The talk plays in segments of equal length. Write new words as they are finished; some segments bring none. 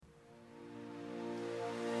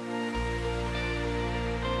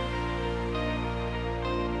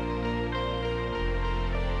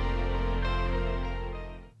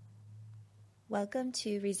Welcome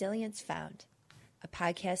to Resilience Found, a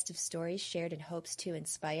podcast of stories shared in hopes to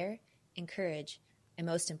inspire, encourage, and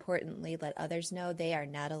most importantly, let others know they are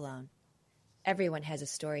not alone. Everyone has a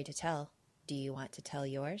story to tell. Do you want to tell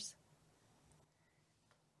yours?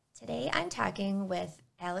 Today I'm talking with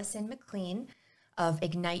Allison McLean of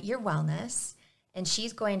Ignite Your Wellness, and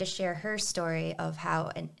she's going to share her story of how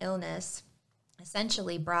an illness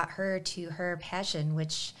essentially brought her to her passion,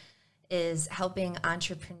 which is helping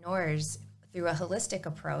entrepreneurs through a holistic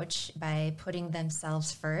approach by putting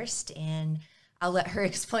themselves first. And I'll let her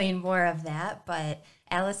explain more of that. But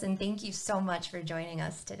Allison, thank you so much for joining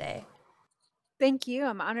us today. Thank you.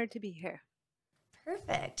 I'm honored to be here.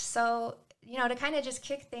 Perfect. So, to kind of just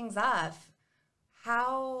kick things off,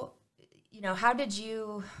 how did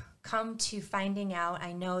you come to finding out?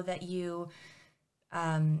 I know that you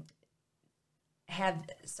have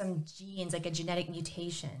some genes, like a genetic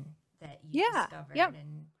mutation that you discovered. Yep.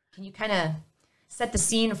 And can you kind of set the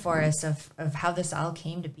scene for us of how this all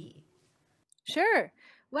came to be? Sure.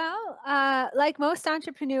 Well, like most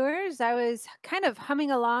entrepreneurs, I was kind of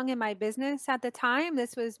humming along in my business at the time.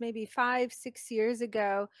 This was maybe 5, 6 years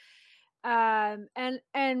ago, and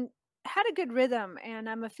had a good rhythm. And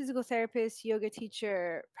I'm a physical therapist, yoga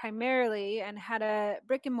teacher primarily, and had a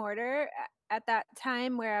brick and mortar at that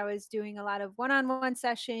time where I was doing a lot of one-on-one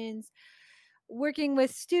sessions, working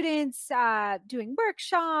with students, doing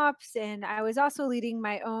workshops, and I was also leading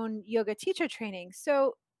my own yoga teacher training.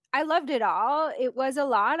 So I loved it all. It was a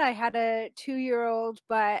lot. I had a 2-year-old,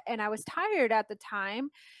 and I was tired at the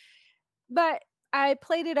time, but I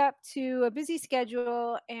played it up to a busy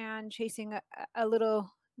schedule and chasing a little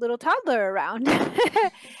toddler around.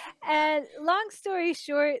 And long story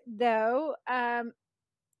short, though, I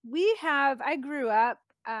grew up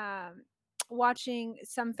watching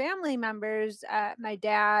some family members, my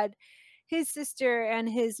dad, his sister, and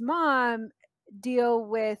his mom deal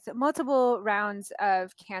with multiple rounds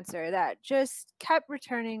of cancer that just kept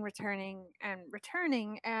returning and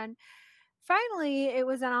returning. And finally, it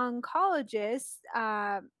was an oncologist.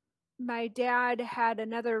 My dad had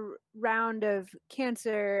another round of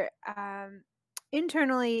cancer,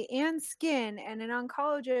 internally and skin, and an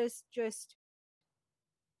oncologist just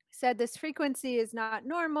said, this frequency is not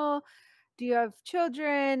normal. Do you have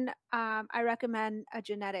children? I recommend a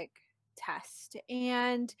genetic test.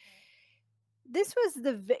 And this was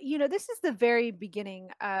this is the very beginning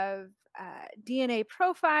of DNA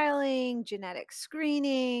profiling, genetic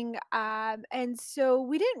screening. And so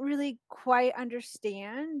we didn't really quite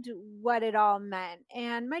understand what it all meant.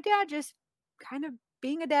 And my dad, just kind of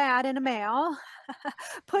being a dad and a male,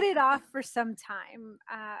 put it off for some time,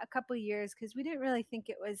 a couple years, because we didn't really think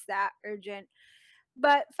it was that urgent.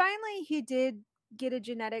 But finally, he did get a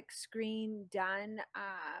genetic screen done,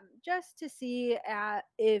 just to see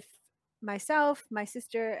if myself, my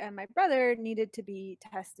sister, and my brother needed to be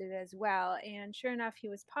tested as well. And sure enough, he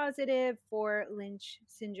was positive for Lynch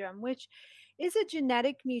syndrome, which is a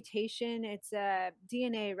genetic mutation. It's a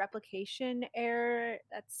DNA replication error.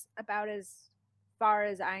 That's about as far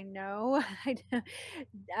as I know.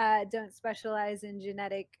 I don't specialize in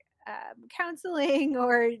genetic counseling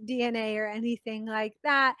or DNA or anything like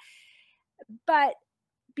that. But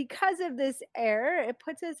because of this error, it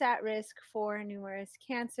puts us at risk for numerous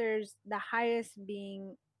cancers, the highest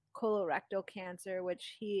being colorectal cancer,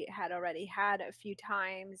 which he had already had a few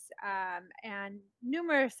times, and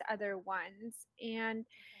numerous other ones. And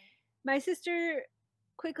my sister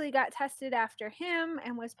quickly got tested after him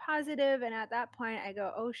and was positive. And at that point, I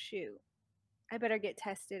go, oh, shoot, I better get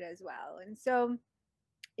tested as well. And so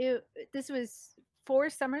this was 4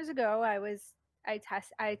 summers ago.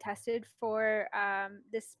 I tested for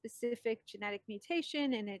this specific genetic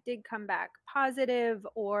mutation, and it did come back positive,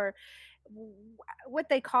 or what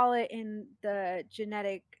they call it in the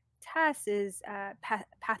genetic test is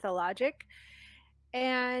pathologic.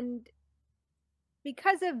 And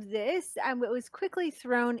because of this, I was quickly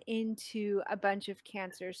thrown into a bunch of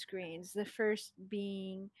cancer screens. The first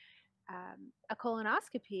being a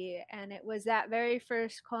colonoscopy, and it was that very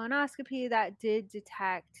first colonoscopy that did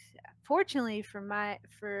detect, fortunately for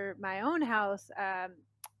my own health,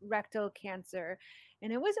 rectal cancer.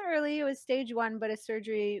 And it was early, it was stage 1, but a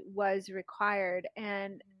surgery was required.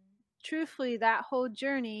 And truthfully, that whole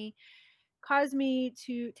journey caused me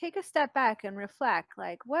to take a step back and reflect,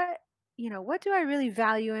 like, what do I really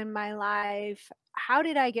value in my life? How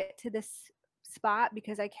did I get to this spot?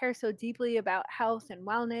 Because I care so deeply about health and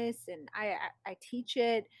wellness, and I teach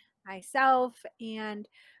it myself. And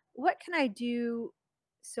what can I do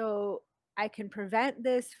so I can prevent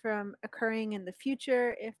this from occurring in the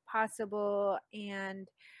future if possible? And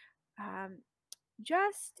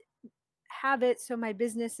just have it so my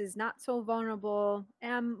business is not so vulnerable,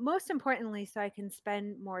 and most importantly, so I can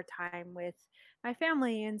spend more time with my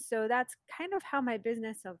family. And so that's kind of how my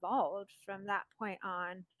business evolved from that point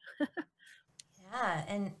on. Yeah.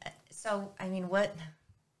 And so, I mean, what,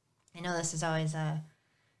 I know this is always a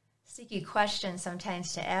sticky question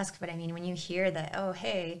sometimes to ask, but I mean, when you hear that, oh,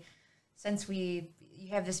 hey, since you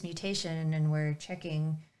have this mutation and we're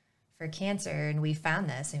checking for cancer and we found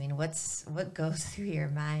this, I mean, what goes through your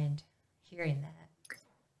mind hearing that?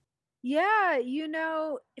 Yeah,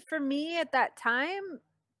 for me at that time,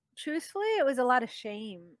 truthfully, it was a lot of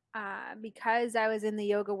shame, because I was in the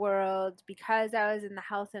yoga world, because I was in the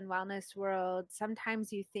health and wellness world.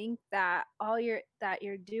 Sometimes you think that all you're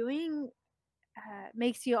doing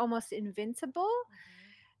makes you almost invincible.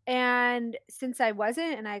 And since I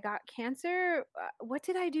wasn't and I got cancer, what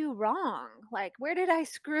did I do wrong? Like, where did I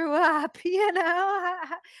screw up?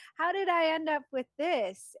 How did I end up with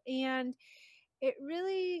this? And it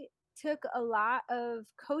really took a lot of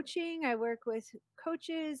coaching. I work with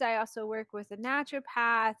coaches. I also work with a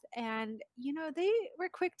naturopath. And, they were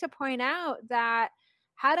quick to point out that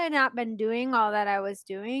had I not been doing all that I was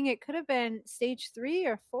doing, it could have been stage 3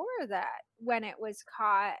 or 4 that when it was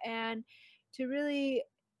caught. And to really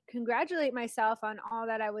congratulate myself on all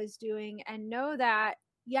that I was doing and know that,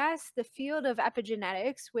 yes, the field of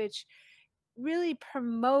epigenetics, which really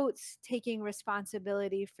promotes taking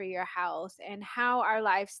responsibility for your health and how our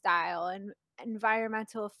lifestyle and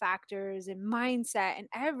environmental factors and mindset and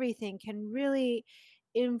everything can really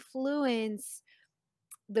influence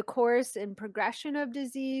the course and progression of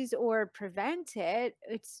disease or prevent it.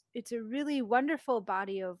 It's a really wonderful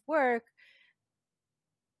body of work.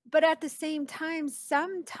 But at the same time,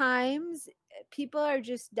 sometimes people are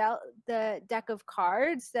just dealt the deck of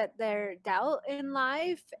cards that they're dealt in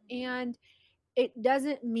life, and it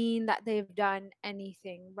doesn't mean that they've done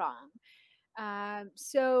anything wrong.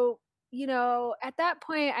 So, at that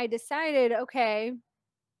point, I decided, okay,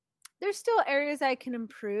 there's still areas I can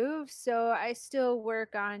improve. So I still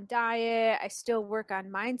work on diet. I still work on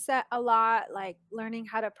mindset a lot, like learning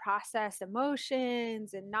how to process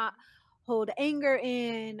emotions and not hold anger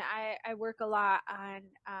in. I work a lot on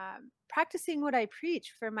practicing what I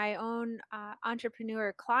preach for my own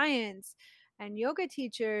entrepreneur clients and yoga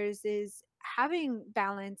teachers, is having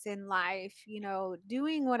balance in life,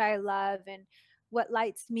 doing what I love and what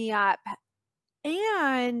lights me up,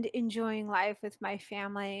 and enjoying life with my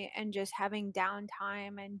family and just having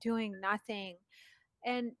downtime and doing nothing.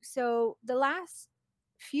 And so the last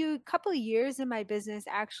few couple of years in my business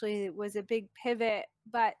actually was a big pivot,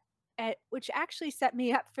 but which actually set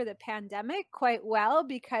me up for the pandemic quite well,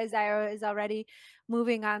 because I was already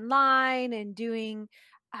moving online and doing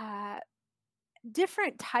uh,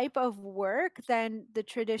 different type of work than the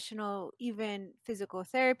traditional, even physical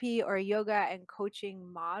therapy or yoga and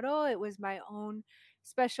coaching model. It was my own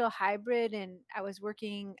special hybrid, and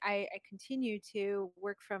I continue to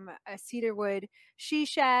work from a cedar wood she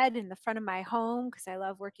shed in the front of my home because I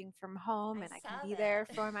love working from home I and I can saw be there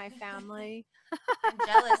that. for my family. I'm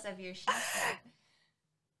jealous of your she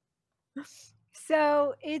shed.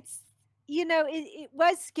 So it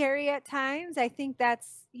was scary at times. I think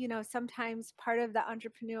that's, sometimes part of the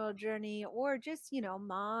entrepreneurial journey, or just,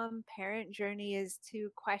 mom, parent journey, is to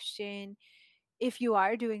question if you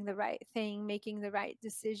are doing the right thing, making the right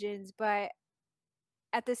decisions. But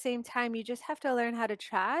at the same time, you just have to learn how to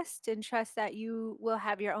trust and trust that you will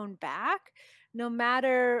have your own back no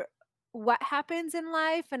matter what happens in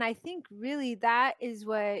life. And I think really that is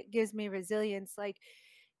what gives me resilience. Like,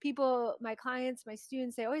 people, my clients, my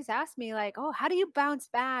students, they always ask me, like, oh, how do you bounce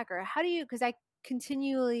back? Or how do you, because I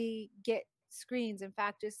continually get screens. In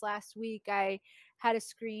fact, just last week, I had a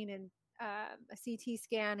screen and a CT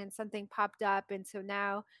scan, and something popped up. And so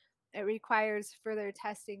now it requires further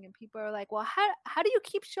testing. And people are like, well, how do you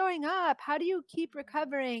keep showing up? How do you keep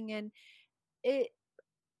recovering? And it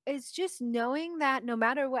it's just knowing that no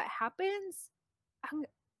matter what happens, I'm,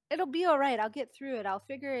 it'll be all right. I'll get through it. I'll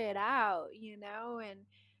figure it out, and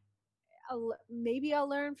maybe I'll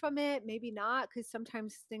learn from it, maybe not, because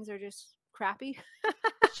sometimes things are just crappy.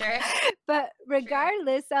 Sure. But Sure.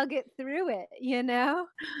 regardless, I'll get through it.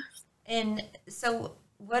 And so,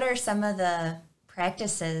 what are some of the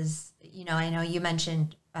practices? I know you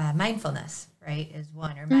mentioned mindfulness, right, is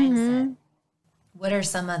one, or mindset. Hmm. What are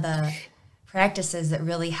some of the practices that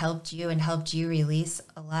really helped you and helped you release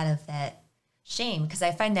a lot of that shame? Because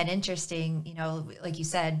I find that interesting, like you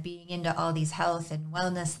said, being into all these health and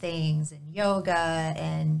wellness things and yoga,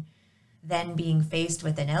 and then being faced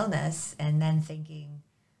with an illness and then thinking,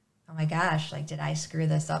 oh my gosh, like, did I screw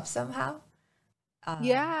this up somehow?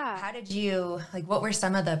 Yeah. How did you, like, what were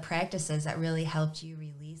some of the practices that really helped you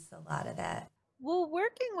release a lot of that? Well,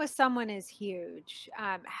 working with someone is huge.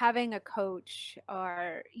 Having a coach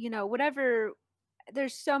or, whatever,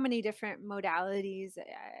 there's so many different modalities,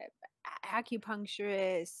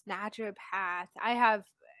 acupuncturist, naturopath. I have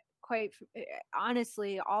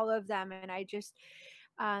honestly all of them, and I just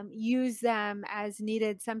use them as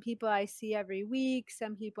needed. Some people I see every week,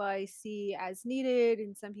 some people I see as needed,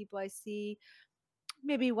 and some people I see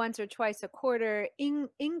maybe once or twice a quarter in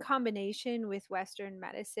combination with Western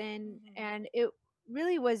medicine. Mhm. And it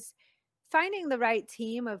really was finding the right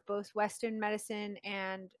team of both Western medicine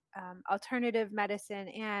and alternative medicine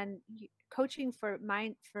and coaching for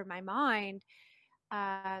my mind,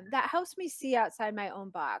 that helps me see outside my own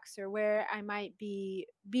box or where I might be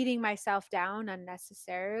beating myself down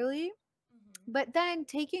unnecessarily. Mhm. But then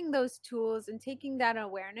taking those tools and taking that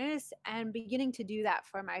awareness and beginning to do that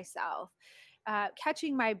for myself,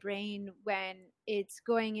 catching my brain when it's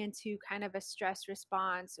going into kind of a stress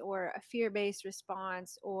response or a fear based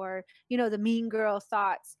response, or, the mean girl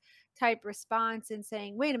thoughts type response, and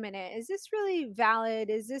saying, wait a minute, is this really valid?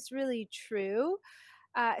 Is this really true?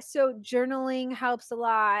 So journaling helps a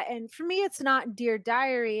lot. And for me, it's not Dear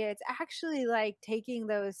Diary. It's actually like taking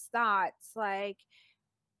those thoughts, like,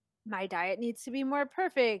 my diet needs to be more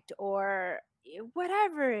perfect, or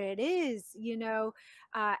whatever it is,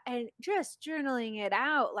 and just journaling it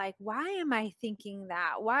out, like, why am I thinking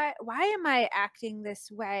that? Why am I acting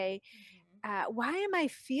this way? Mhm. Why am I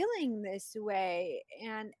feeling this way?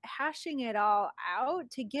 And hashing it all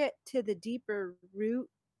out to get to the deeper root,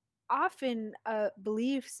 often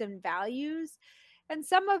beliefs and values. And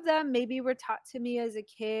some of them maybe were taught to me as a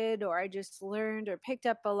kid, or I just learned or picked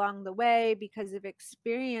up along the way because of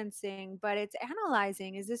experiencing. But it's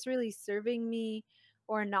analyzing, is this really serving me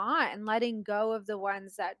or not? And letting go of the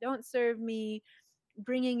ones that don't serve me,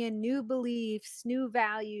 bringing in new beliefs, new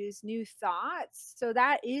values, new thoughts. So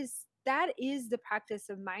that is the practice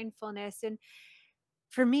of mindfulness. And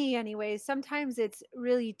for me anyways, sometimes it's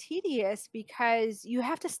really tedious because you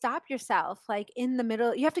have to stop yourself, like, in the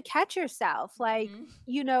middle. You have to catch yourself, like, Mhm.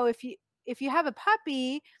 if you have a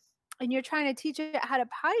puppy and you're trying to teach it how to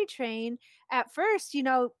potty train, at first, he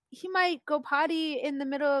might go potty in the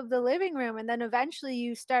middle of the living room, and then eventually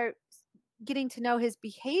you start getting to know his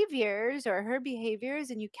behaviors or her behaviors,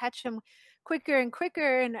 and you catch him quicker and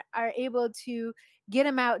quicker and are able to get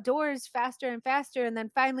him outdoors faster and faster, and then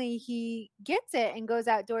finally he gets it and goes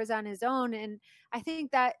outdoors on his own. And I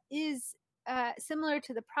think that is similar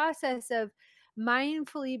to the process of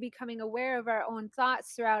mindfully becoming aware of our own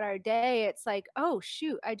thoughts throughout our day. It's like, oh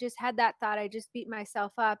shoot, I just had that thought, I just beat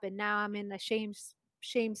myself up, and now I'm in a shame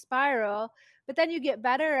spiral. But then you get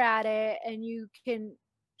better at it, and you can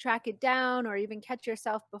track it down or even catch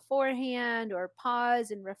yourself beforehand or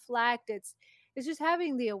pause and reflect. It's just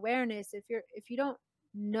having the awareness. If you don't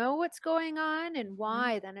know what's going on and Mhm.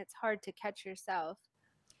 why, then it's hard to catch yourself.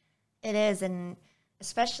 It is, and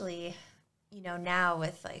especially, now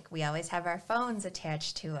with, like, we always have our phones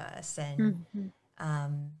attached to us, and Mhm.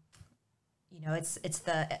 um, it's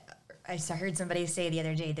the heard somebody say the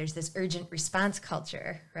other day, there's this urgent response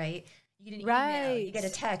culture, right? You get an email, you Right. get a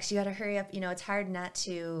text, you got to hurry up. It's hard not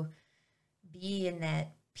to be in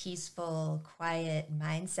that peaceful, quiet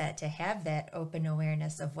mindset, to have that open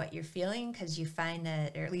awareness of what you're feeling, because you find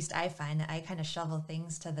that, or at least I find that, I kind of shovel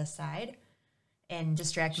things to the side and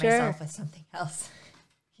distract myself Sure. with something else,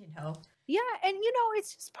 you know. Yeah, and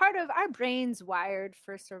it's just part of our brain's wired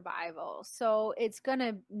for survival. So it's going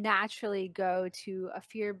to naturally go to a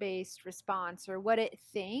fear-based response, or what it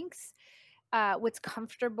thinks, what's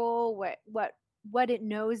comfortable, what it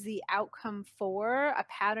knows the outcome for, a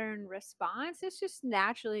pattern response. It's just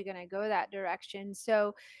naturally going to go that direction.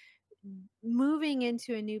 So moving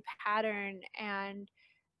into a new pattern and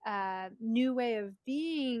new way of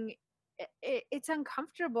being, it's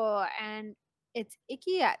uncomfortable and it's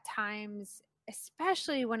icky at times,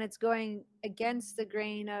 especially when it's going against the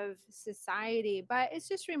grain of society. But it's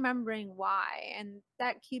just remembering why, and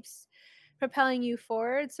that keeps propelling you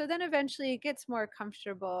forward. So then eventually it gets more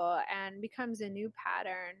comfortable and becomes a new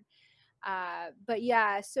pattern. But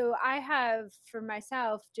yeah, so I have for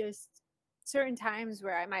myself just certain times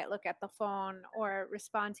where I might look at the phone or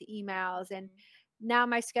respond to emails. And Mhm. now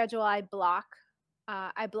my schedule, I block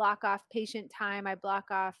off patient time, I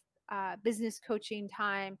block off business coaching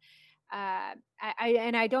time. And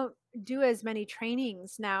I don't do as many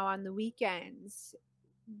trainings now on the weekends,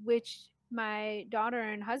 which my daughter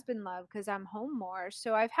and husband love because I'm home more.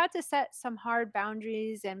 So I've had to set some hard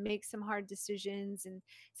boundaries and make some hard decisions and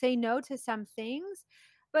say no to some things.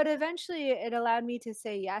 but eventually it allowed me to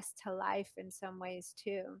say yes to life in some ways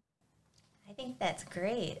too. I think that's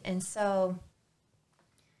great. And so,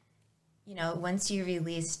 once you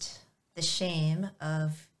released the shame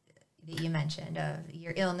of that you mentioned of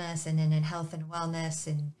your illness and then in health and wellness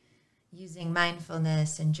and using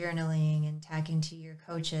mindfulness and journaling and talking to your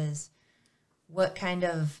coaches, what kind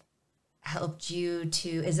of helped you to,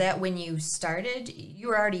 is that when you started, you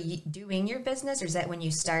were already doing your business, or is that when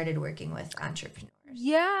you started working with entrepreneurs?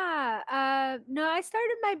 Yeah, no, I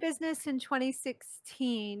started my business in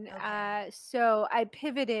 2016. Okay. So I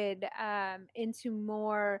pivoted into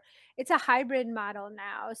more, it's a hybrid model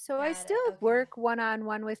now. So I Got still it. Okay. work one on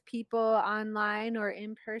one with people online or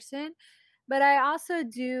in person, but I also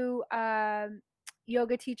do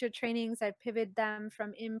yoga teacher trainings. I pivot them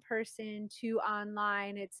from in person to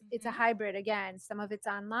online. It's a Hmm. hybrid again. Some of it's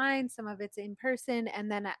online, some of it's in person, and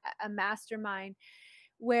then a mastermind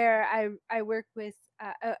where I work with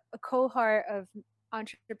a cohort of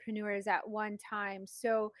entrepreneurs at one time.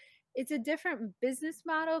 So it's a different business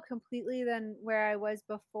model completely than where I was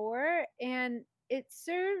before, and it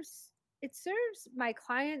serves my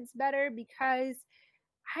clients better because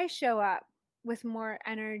I show up with more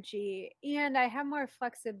energy and I have more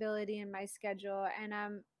flexibility in my schedule and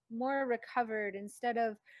I'm more recovered instead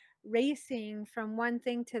of racing from one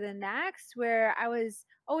thing to the next where I was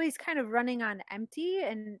always kind of running on empty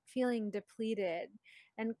and feeling depleted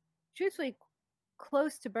and truthfully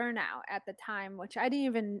close to burnout at the time, which I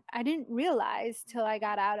didn't realize till I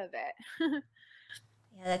got out of it.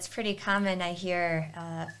 Yeah, that's pretty common. I hear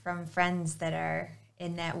from friends that are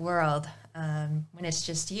in that world. When it's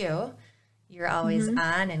just you, you're always Mhm.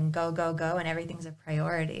 on and go, go, go, and everything's a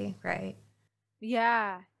priority, right?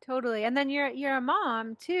 Yeah, totally. And then you're a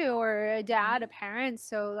mom too, or a dad, a Hmm. parent.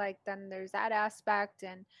 So like then there's that aspect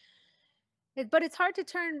and but it's hard to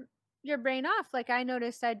turn your brain off. Like I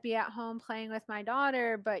noticed I'd be at home playing with my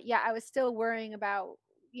daughter, but yeah, I was still worrying about,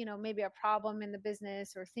 maybe a problem in the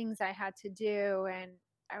business or things I had to do and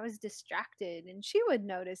I was distracted and she would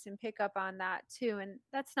notice and pick up on that too and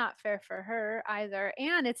that's not fair for her either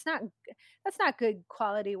and that's not good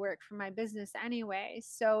quality work for my business anyway.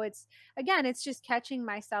 So it's again, it's just catching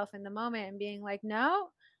myself in the moment and being like,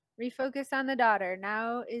 "No, refocus on the daughter.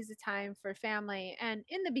 Now is the time for family." And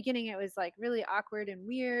in the beginning, it was like really awkward and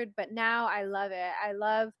weird, but now I love it. I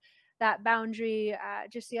love that boundary.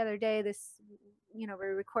 Just the other day,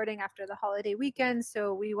 we're recording after the holiday weekend.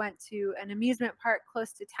 So we went to an amusement park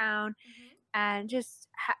close to town Hmm. and just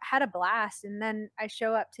had a blast. And then I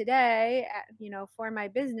show up today, for my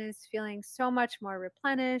business feeling so much more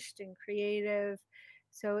replenished and creative.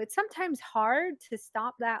 So it's sometimes hard to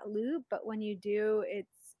stop that loop, but when you do,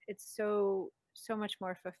 it's so much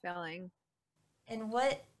more fulfilling. And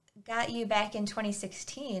what got you back in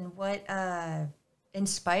 2016? What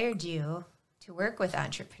inspired you to work with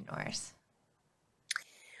entrepreneurs?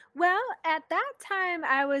 Well, at that time,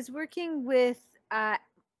 I was working with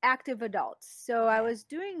active adults. So I Okay. was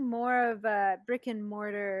doing more of a brick and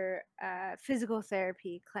mortar physical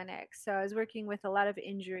therapy clinic. So I was working with a lot of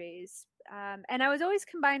injuries. And I was always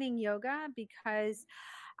combining yoga because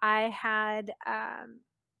I had,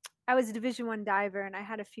 I was a Division 1 diver and I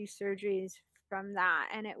had a few surgeries from that.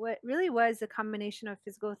 And really was a combination of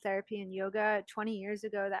physical therapy and yoga 20 years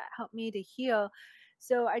ago that helped me to heal.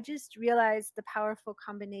 So I just realized the powerful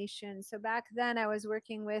combination. So back then, I was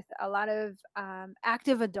working with a lot of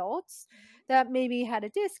active adults Hmm. that maybe had a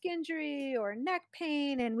disc injury or neck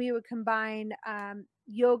pain, and we would combine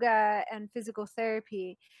yoga and physical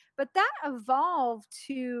therapy. But that evolved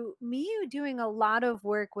to me doing a lot of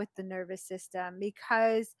work with the nervous system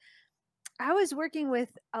because I was working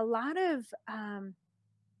with a lot of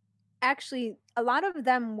actually, a lot of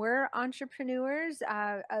them were entrepreneurs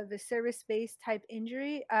of a service-based type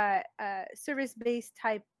service-based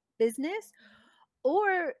type business,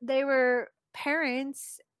 or they were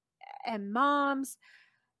parents and moms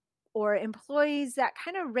or employees that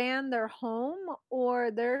kind of ran their home or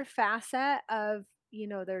their facet of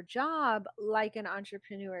their job like an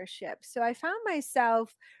entrepreneurship. So I found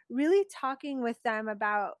myself really talking with them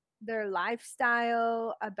about their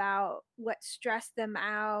lifestyle, about what stressed them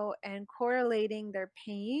out and correlating their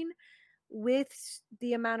pain with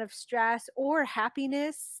the amount of stress or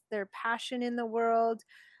happiness, their passion in the world,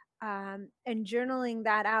 and journaling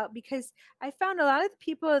that out because I found a lot of the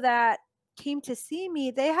people that came to see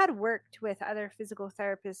me, they had worked with other physical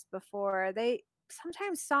therapists before. They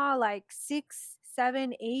sometimes saw like 6,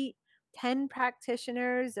 7, 8, 10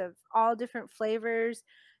 practitioners of all different flavors,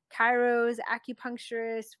 chiros,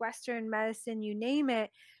 acupuncturists, Western medicine, you name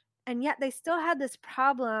it. And yet they still had this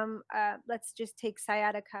problem. Let's just take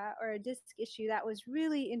sciatica or a disc issue that was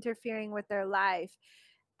really interfering with their life.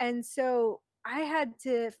 And so I had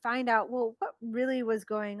to find out, well, what really was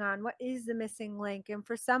going on? What is the missing link? And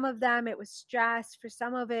for some of them, it was stress. For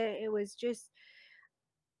some of it, it was just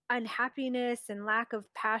unhappiness and lack of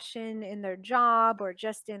passion in their job or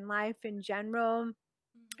just in life in general.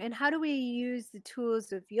 And how do we use the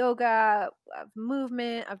tools of yoga, of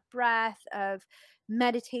movement, of breath, of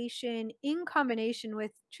meditation in combination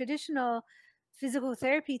with traditional physical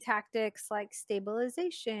therapy tactics like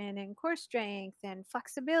stabilization and core strength and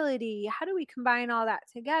flexibility? How do we combine all that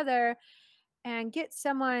together and get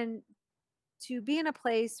someone to be in a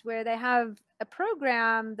place where they have a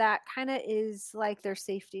program that kind of is like their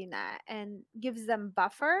safety net and gives them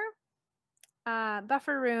buffer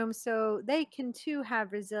room so they can too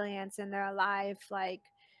have resilience in their life, like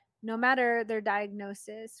no matter their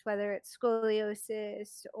diagnosis, whether it's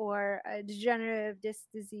scoliosis or a degenerative disc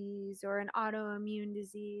disease or an autoimmune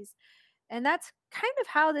disease. And that's kind of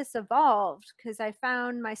how this evolved, because I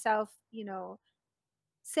found myself,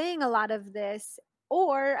 saying a lot of this,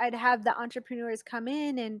 or I'd have the entrepreneurs come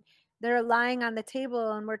in and they're lying on the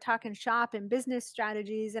table and we're talking shop and business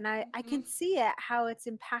strategies, and I Mhm. can see it how it's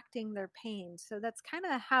impacting their pain. So that's kind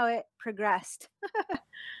of how it progressed.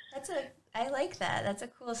 I like that. That's a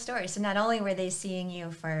cool story. So not only were they seeing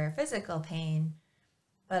you for physical pain,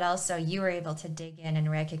 but also you were able to dig in and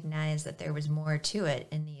recognize that there was more to it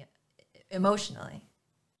in the emotionally.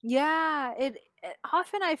 Yeah, it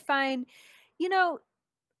often I find, you know,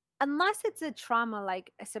 unless it's a trauma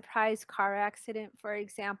like a surprise car accident, for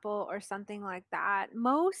example, or something like that,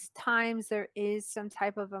 most times there is some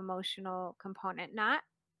type of emotional component. Not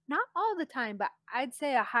all the time, but I'd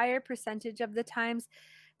say a higher percentage of the times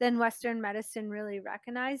than Western medicine really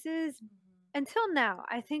recognizes. Until now,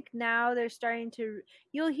 I think now they're starting to,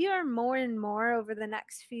 you'll hear more and more over the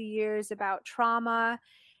next few years about trauma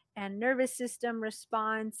and nervous system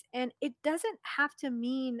response. And it doesn't have to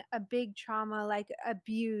mean a big trauma like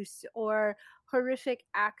abuse or horrific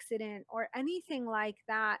accident or anything like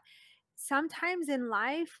that. Sometimes in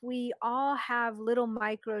life, we all have little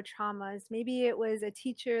micro traumas. Maybe it was a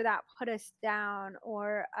teacher that put us down,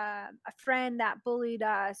 or a friend that bullied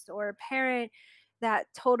us, or a parent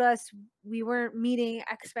that told us we weren't meeting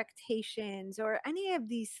expectations, or any of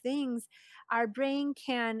these things our brain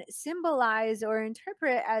can symbolize or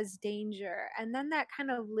interpret as danger. And then that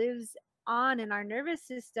kind of lives on in our nervous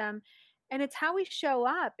system. And it's how we show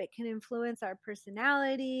up. It can influence our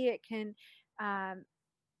personality. It can um,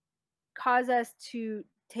 cause us to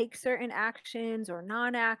take certain actions or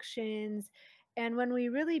non-actions. And when we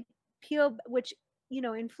really which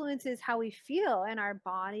influences how we feel in our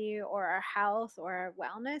body or our health or our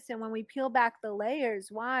wellness. And when we peel back the layers,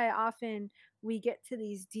 why often we get to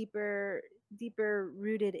these deeper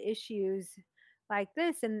rooted issues like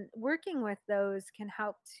this, and working with those can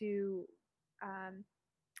help to um,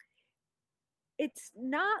 it's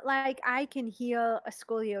not like I can heal a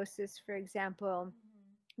scoliosis, for example,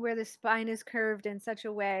 where the spine is curved in such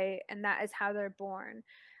a way and that is how they're born.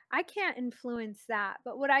 I can't influence that,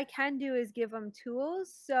 but what I can do is give them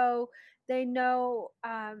tools so they know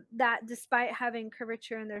that despite having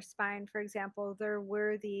curvature in their spine, for example, they're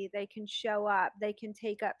worthy, they can show up, they can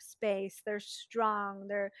take up space, they're strong,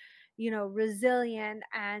 they're, resilient.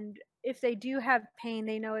 And if they do have pain,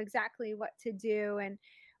 they know exactly what to do. And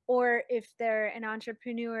or if they're an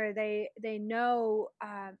entrepreneur, they know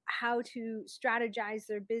how to strategize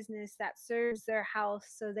their business that serves their health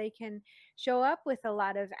so they can show up with a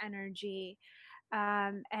lot of energy,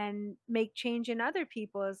 and make change in other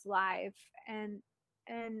people's life. And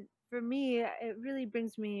for me, it really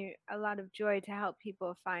brings me a lot of joy to help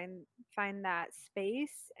people find that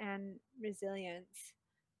space and resilience.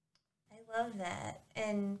 I love that.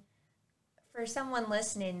 And for someone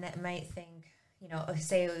listening that might think,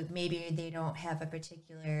 say maybe they don't have a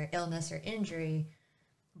particular illness or injury,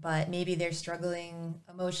 but maybe they're struggling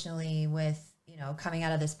emotionally with, coming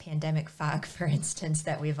out of this pandemic fog, for instance,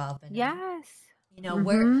 that we've all been in. Yes. You know,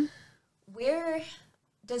 where Mhm. where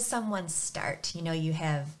does someone start? You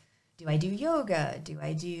have, do I do yoga? Do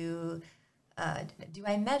I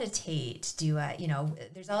meditate?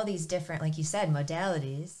 There's all these different, like you said,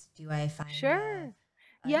 modalities. Do I find Sure.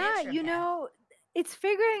 a Yeah, naturopath? it's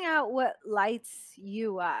figuring out what lights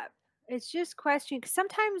you up. It's just questioning, 'cause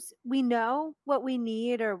sometimes we know what we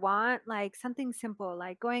need or want, like something simple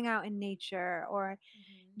like going out in nature, or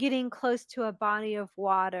Mhm. getting close to a body of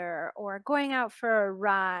water, or going out for a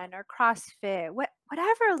run or CrossFit.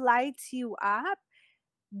 Whatever lights you up,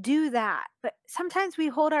 do that. But sometimes we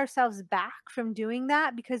hold ourselves back from doing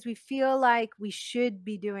that because we feel like we should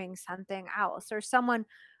be doing something else, or someone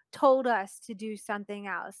told us to do something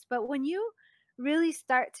else. But when you really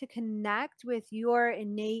start to connect with your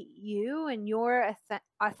innate you and your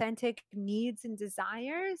authentic needs and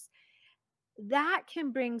desires, that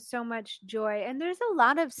can bring so much joy. And there's a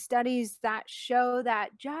lot of studies that show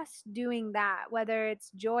that just doing that, whether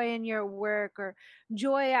it's joy in your work or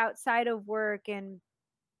joy outside of work, and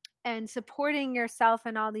supporting yourself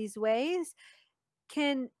in all these ways,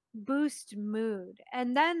 can boost mood.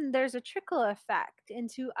 And then there's a trickle effect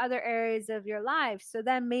into other areas of your life. So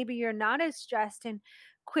then maybe you're not as stressed and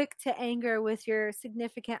quick to anger with your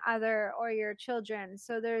significant other or your children.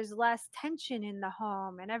 So there's less tension in the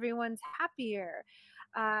home and everyone's happier.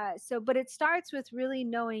 But it starts with really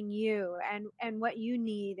knowing you and what you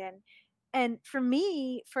need. And for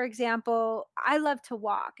me, for example, I love to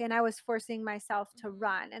walk, and I was forcing myself to Mhm.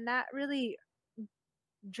 run, and that really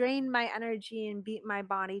drained my energy and beat my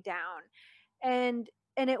body down. And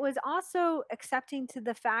it was also accepting to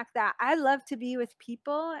the fact that I love to be with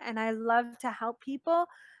people and I love to help people,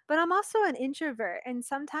 but I'm also an introvert, and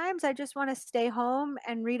sometimes I just want to stay home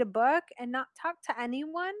and read a book and not talk to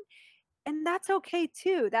anyone, and that's okay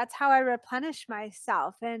too. That's how I replenish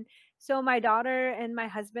myself. And so my daughter and my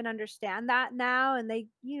husband understand that now, and they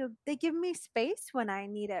give me space when I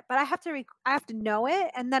need it. But I have to know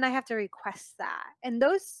it, and then I have to request that. And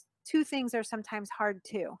those two things are sometimes hard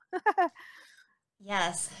too.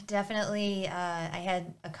 Yes, definitely. I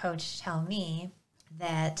had a coach tell me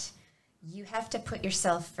that you have to put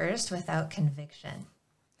yourself first without conviction.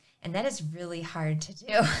 And that is really hard to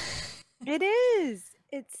do. It is.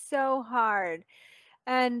 It's so hard.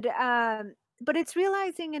 And but it's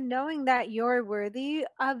realizing and knowing that you're worthy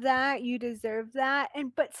of that, you deserve that.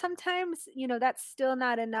 And but sometimes, that's still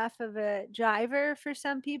not enough of a driver for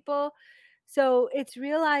some people. So it's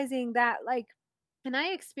realizing that, like, and I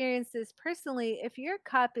experienced this personally, if your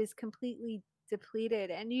cup is completely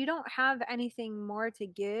depleted and you don't have anything more to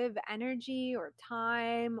give, energy or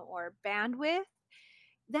time or bandwidth,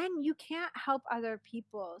 then you can't help other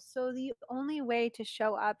people. So the only way to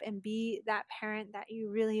show up and be that parent that you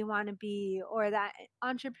really want to be, or that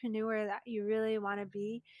entrepreneur that you really want to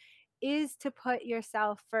be, is to put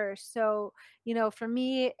yourself first. So, for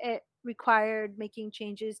me, it required making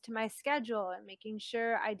changes to my schedule and making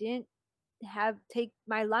sure I didn't have take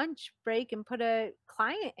my lunch break and put a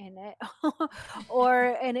client in it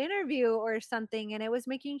or an interview or something, and it was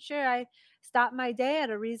making sure I stopped my day at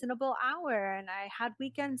a reasonable hour and I had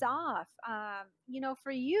weekends off.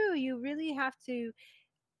 For you, you really have to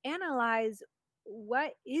analyze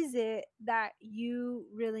what is it that you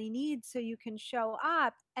really need so you can show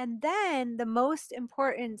up. And then the most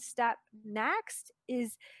important step next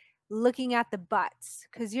is looking at the buts,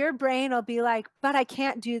 because your brain will be like, but I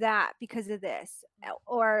can't do that because of this,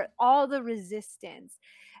 or all the resistance.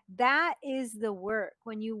 That is the work.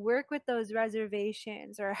 When you work with those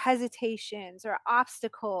reservations or hesitations or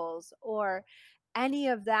obstacles or any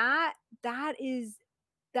of that, that is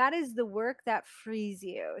the work that frees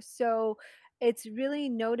you. So it's really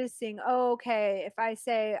noticing, oh, okay, if I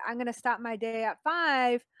say I'm going to stop my day at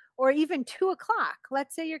 5 or even 2 o'clock,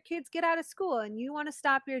 let's say your kids get out of school and you want to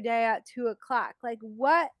stop your day at 2 o'clock, like,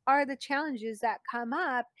 what are the challenges that come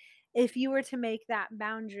up if you were to make that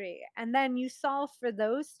boundary? And then you solve for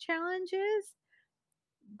those challenges,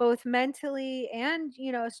 both mentally and,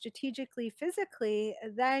 strategically, physically,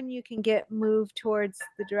 then you can get moved towards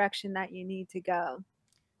the direction that you need to go.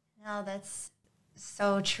 No, that's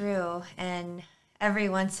so true. And every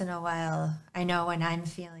once in a while, I know when I'm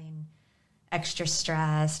feeling extra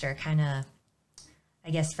stressed or kind of,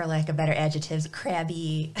 I guess for lack of better adjectives,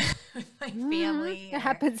 crabby with my family It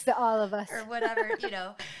happens to all of or us. whatever.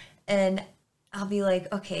 And I'll be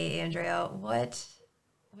like, okay, Andrea, what's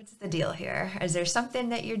the deal here? Is there something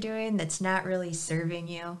that you're doing that's not really serving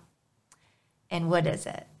you? And what is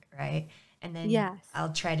it? Right. And then Yes.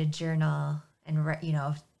 I'll try to journal and,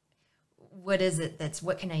 what is it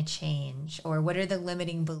what can I change? Or what are the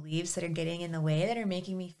limiting beliefs that are getting in the way that are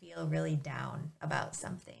making me feel really down about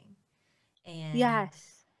something? And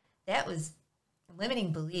Yes. that was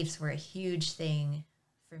limiting beliefs were a huge thing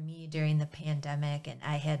for me during the pandemic. And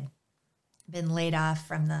I had been laid off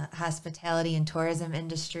from the hospitality and tourism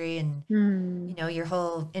industry. And, Mm. your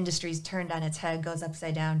whole industry's turned on its head, goes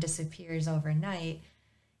upside down, disappears overnight.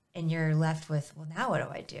 And you're left with, well, now what do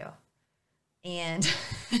I do? And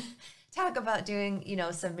talk about doing,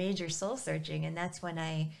 some major soul searching. And that's when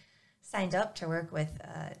I signed up to work with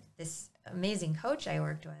this amazing coach I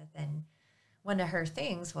worked with. And one of her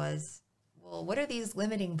things was, well, what are these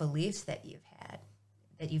limiting beliefs that you've had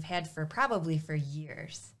that you've had for probably for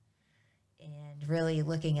years, and really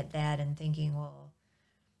looking at that and thinking, well,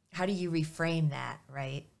 how do you reframe that,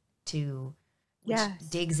 right? To which Yes.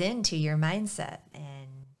 digs into your mindset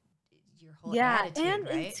and your whole Yeah, attitude, and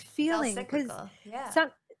right? it's It's all feeling because cyclical. Yeah.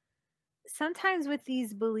 some sometimes with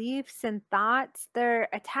these beliefs and thoughts, they're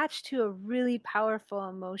attached to a really powerful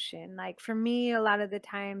emotion. Like for me, a lot of the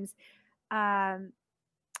times, um,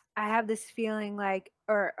 I have this feeling like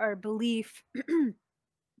or belief,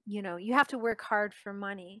 you have to work hard for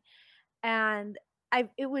money. And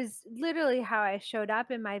it was literally how I showed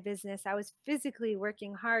up in my business. I was physically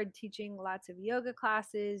working hard, teaching lots of yoga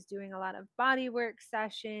classes, doing a lot of body work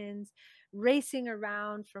sessions, racing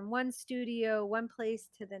around from one studio, one place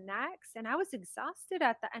to the next, and I was exhausted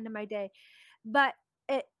at the end of my day. But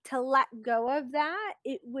to let go of that,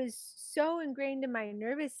 it was so ingrained in my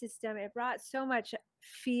nervous system. It brought so much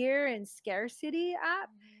fear and scarcity up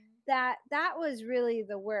Mhm. that was really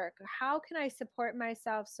the work. How can I support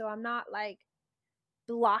myself so I'm not like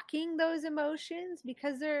blocking those emotions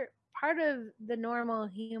because they're part of the normal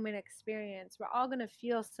human experience. We're all going to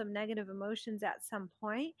feel some negative emotions at some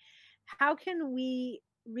point. How can we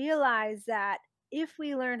realize that if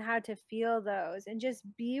we learn how to feel those and just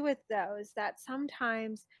be with those, that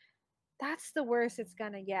sometimes that's the worst it's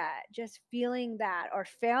gonna get, just feeling that or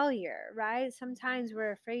failure, right? Sometimes Mhm.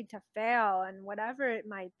 we're afraid to fail and whatever it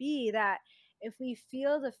might be, that if we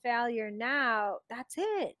feel the failure now, that's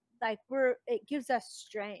it. Like it gives us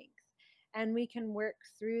strength and we can work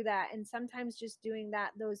through that. And sometimes just doing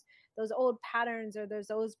that, those old patterns or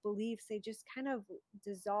those beliefs, they just kind of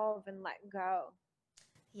dissolve and let go.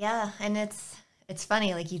 Yeah, and it's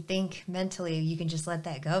funny, like you think mentally you can just let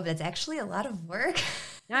that go, but it's actually a lot of work.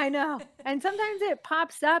 I know. And sometimes it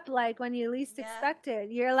pops up like when you least Yeah. expect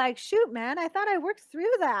it. You're like, shoot, man, I thought I worked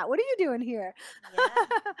through that. What are you doing here? Yeah.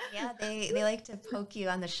 Yeah, they like to poke you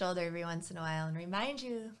on the shoulder every once in a while and remind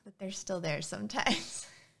you that they're still there sometimes.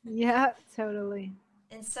 Yeah, totally.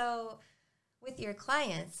 And so with your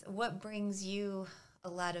clients, what brings you a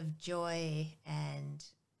lot of joy, and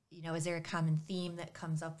is there a common theme that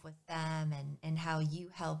comes up with them, and how you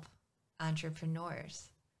help entrepreneurs?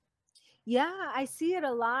 Yeah, I see it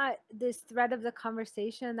a lot. This thread of the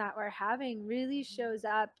conversation that we're having really shows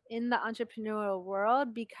up in the entrepreneurial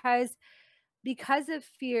world because of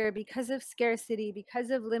fear, because of scarcity,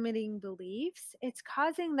 because of limiting beliefs, it's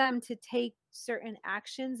causing them to take certain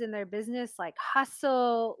actions in their business like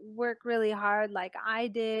hustle, work really hard like I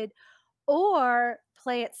did, or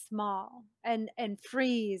play it small and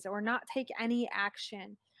freeze or not take any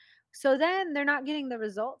action. So then they're not getting the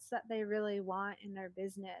results that they really want in their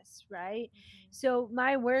business, right? Mhm. So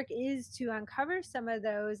my work is to uncover some of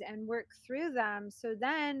those and work through them so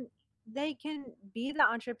then they can be the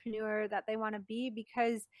entrepreneur that they want to be.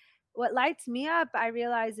 Because what lights me up, I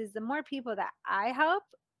realize, is the more people that I help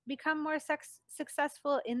become more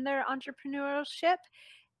successful in their entrepreneurship,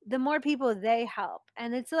 the more people they help.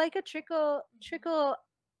 And it's like a trickle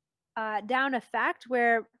down effect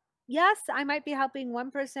where, yes, I might be helping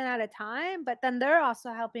one person at a time, but then they're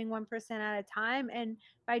also helping one person at a time. And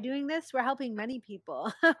by doing this, we're helping many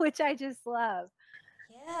people, which I just love.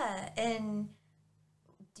 Yeah, and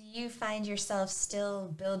do you find yourself still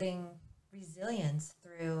building resilience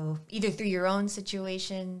through either through your own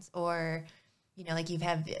situations, or like you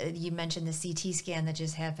mentioned the CT scan that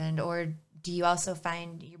just happened, or do you also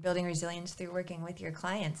find you're building resilience through working with your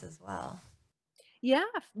clients as well? Yeah,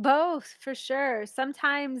 both for sure.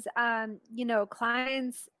 Sometimes,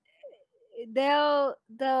 clients,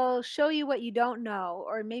 they'll show you what you don't know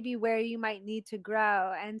or maybe where you might need to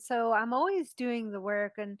grow. And so I'm always doing the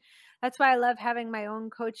work, and that's why I love having my own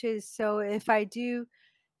coaches. So if I do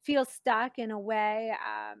feel stuck in a way,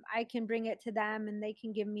 I can bring it to them and they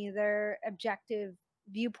can give me their objective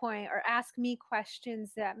viewpoint or ask me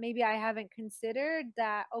questions that maybe I haven't considered,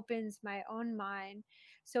 that opens my own mind.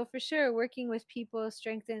 So for sure, working with people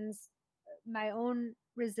strengthens my own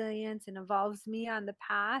resilience and evolves me on the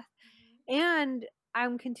path. And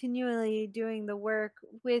I'm continually doing the work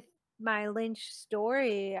with my Lynch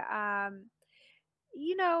story.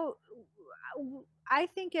 You know, I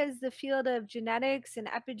think as the field of genetics and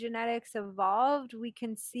epigenetics evolved, we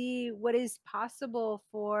can see what is possible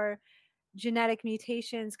for genetic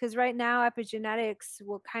mutations. Because right now, epigenetics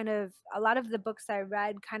will kind of, a lot of the books I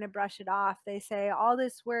read kind of brush it off. They say all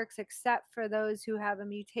this works except for those who have a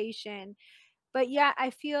mutation. But yeah,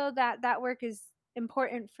 I feel that that work is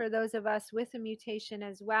important for those of us with a mutation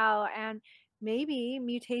as well. And maybe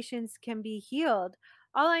mutations can be healed.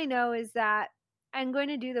 All I know is that I'm going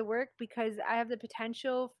to do the work because I have the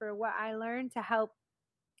potential for what I learned to help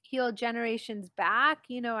heal generations back.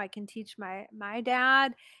 I can teach my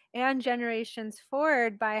dad and generations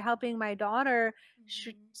forward by helping my daughter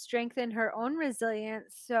Mhm. strengthen her own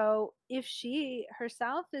resilience. So if she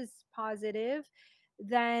herself is positive,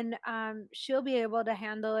 then she'll be able to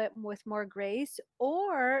handle it with more grace,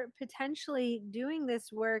 or potentially doing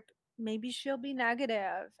this work, maybe she'll be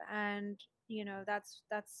negative, and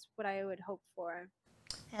that's what I would hope for.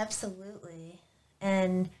 Absolutely.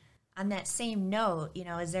 And on that same note,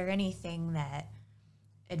 is there anything that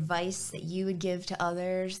advice that you would give to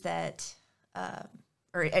others that, uh,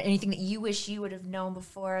 or anything that you wish you would have known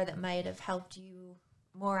before that might have helped you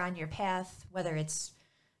more on your path, whether it's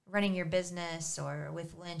running your business or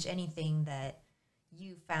with Lynch, anything that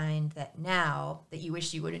you find that now that you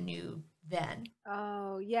wish you would have knew then?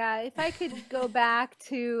 Oh, yeah. If I could go back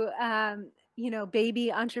to,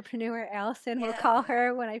 baby entrepreneur Allison, we'll Yeah. call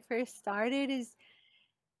her, when I first started, is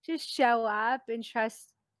just show up and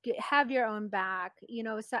have your own back.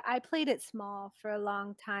 So I played it small for a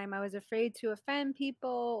long time. I was afraid to offend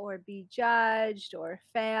people or be judged or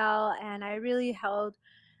fail. And I really held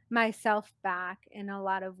myself back in a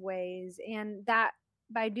lot of ways. And that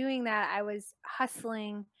by doing that, I was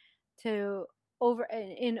hustling to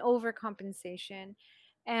in overcompensation.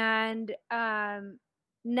 And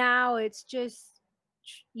now it's just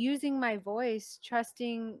using my voice,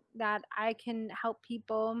 trusting that I can help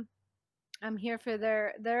people. I'm here for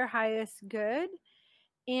their highest good.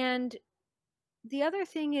 And the other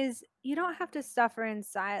thing is, you don't have to suffer in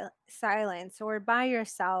silence or by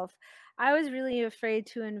yourself. I was really afraid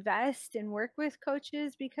to invest and work with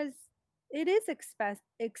coaches because it is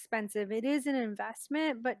expensive. It is an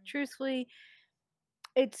investment, but truthfully,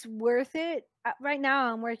 it's worth it. Right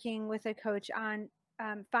now, I'm working with a coach on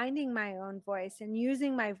finding my own voice and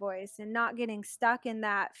using my voice and not getting stuck in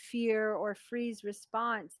that fear or freeze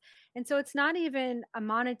response. And so it's not even a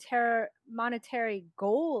monetary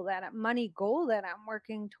goal, money goal that I'm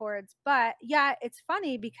working towards. But yeah, it's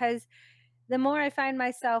funny because the more I find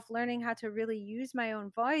myself learning how to really use my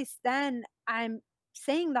own voice, then I'm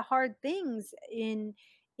saying the hard things in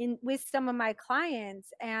with some of my clients,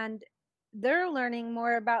 and they're learning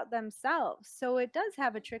more about themselves. So it does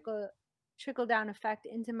have a trickle down effect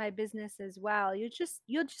into my business as well. You'll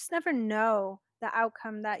just never know the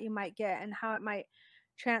outcome that you might get and how it might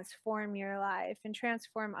transform your life and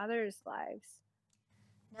transform others' lives.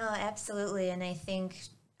 No, absolutely. And I think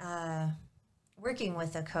uh, working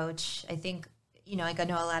with a coach, I think, like I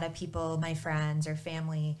know a lot of people, my friends or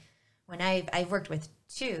family, when I've worked with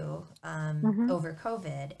two Hmm. over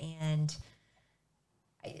COVID, and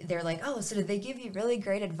they're like, oh, so did they give you really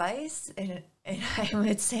great advice? And I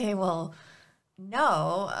would say, well,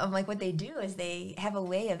 no. I'm like, what they do is they have a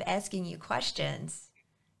way of asking you questions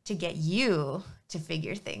to get you to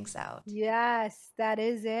figure things out. Yes, that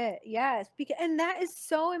is it. Yes, because and that is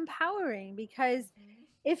so empowering, because Mhm.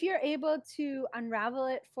 if you're able to unravel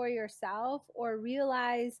it for yourself or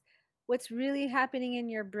realize what's really happening in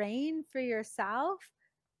your brain for yourself,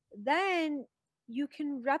 then you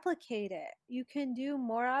can replicate it. You can do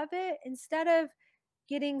more of it instead of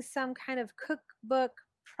getting some kind of cookbook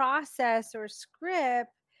process or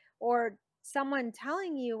script, or someone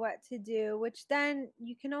telling you what to do, which then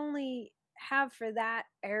you can only have for that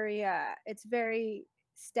area. It's very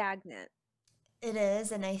stagnant. It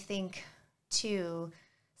is, and I think too,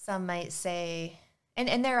 some might say,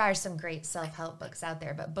 and there are some great self-help books out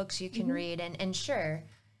there, but books you can Hmm. read, and sure,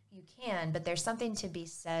 you can, but there's something to be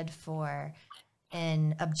said for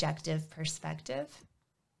an objective perspective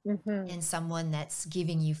Hmm. and someone that's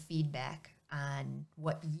giving you feedback on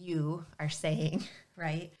what you are saying,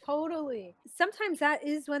 right? Totally. Sometimes that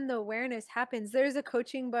is when the awareness happens. There's a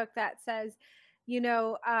coaching book that says, you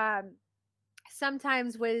know,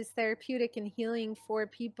 sometimes what is therapeutic and healing for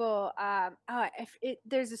people.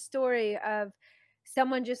 There's a story of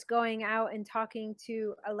someone just going out and talking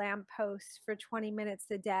to a lamppost for 20 minutes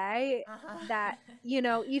a day. Uh-huh. That,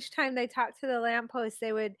 each time they talk to the lamppost,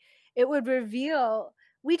 it would reveal.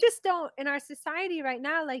 We just don't, in our society right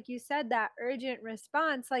now, like you said, that urgent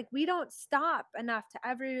response, like we don't stop enough to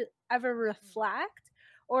ever reflect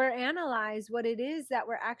or analyze what it is that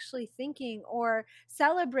we're actually thinking, or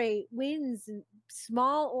celebrate wins,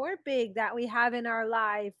 small or big, that we have in our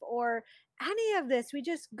life, or any of this. We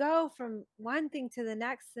just go from one thing to the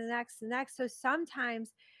next, the next, the next. So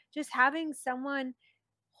sometimes just having someone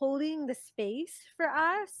holding the space for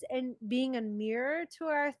us and being a mirror to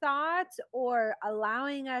our thoughts, or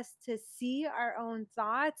allowing us to see our own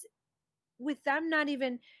thoughts with them not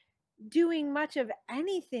even doing much of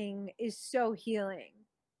anything, is so healing.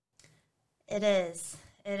 It is.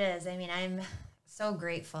 It is. I mean, I'm so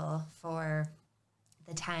grateful for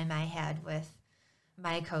the time I had with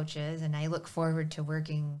my coaches, and I look forward to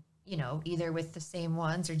working, either with the same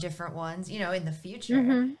ones or different ones, in the future.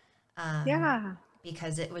 Mm-hmm. Um, Yeah.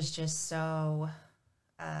 because it was just so,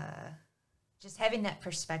 just having that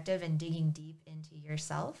perspective and digging deep into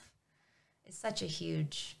yourself is such a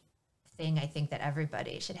huge thing. I think that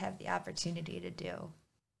everybody should have the opportunity to do.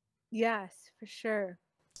 Yes, for sure.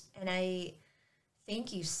 And I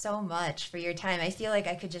thank you so much for your time. I feel like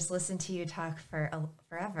I could just listen to you talk for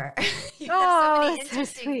forever. You have so Oh, many so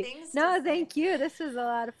interesting sweet. things to No, say. thank you. This was a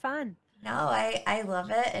lot of fun. No, I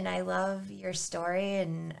love it, and I love your story,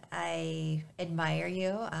 and I admire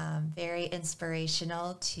you. Very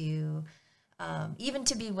inspirational to even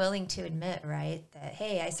to be willing to admit, right, that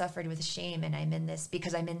hey, I suffered with shame, and I'm in this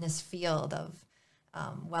because I'm in this field of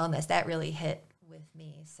wellness. That really hit with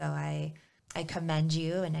me. So I commend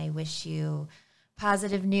you, and I wish you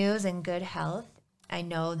positive news and good health. I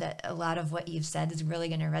know that a lot of what you've said is really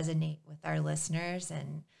going to resonate with our listeners,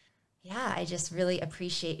 and yeah, I just really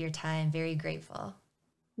appreciate your time. Very grateful.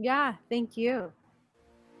 Yeah, thank you.